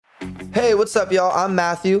Hey, what's up, y'all? I'm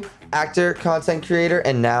Matthew, actor, content creator,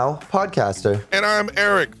 and now podcaster. And I'm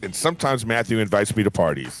Eric, and sometimes Matthew invites me to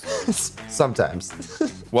parties. Sometimes.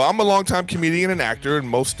 Well, I'm a longtime comedian and actor, and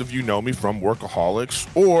most of you know me from Workaholics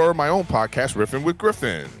or my own podcast, Riffin' with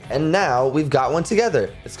Griffin. And now we've got one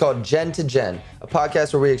together. It's called Gen to Gen, a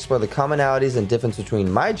podcast where we explore the commonalities and difference between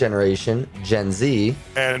my generation, Gen Z,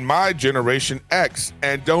 and my generation X,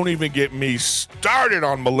 and don't even get me started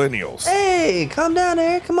on millennials. Hey, calm down,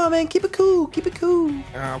 Eric. Come on, man. Keep it cool. Keep it cool.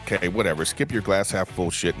 Okay, whatever. Skip your glass half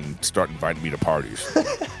full shit and start inviting me to parties.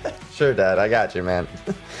 Sure, Dad. I got you, man.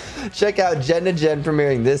 Check out Gen to Gen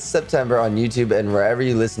premiering this September on YouTube and wherever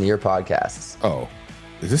you listen to your podcasts. Oh,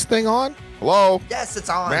 is this thing on? Hello? Yes, it's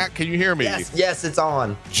on. Matt, can you hear me? Yes, it's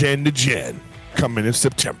on. Gen to Gen, coming in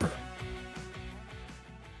September.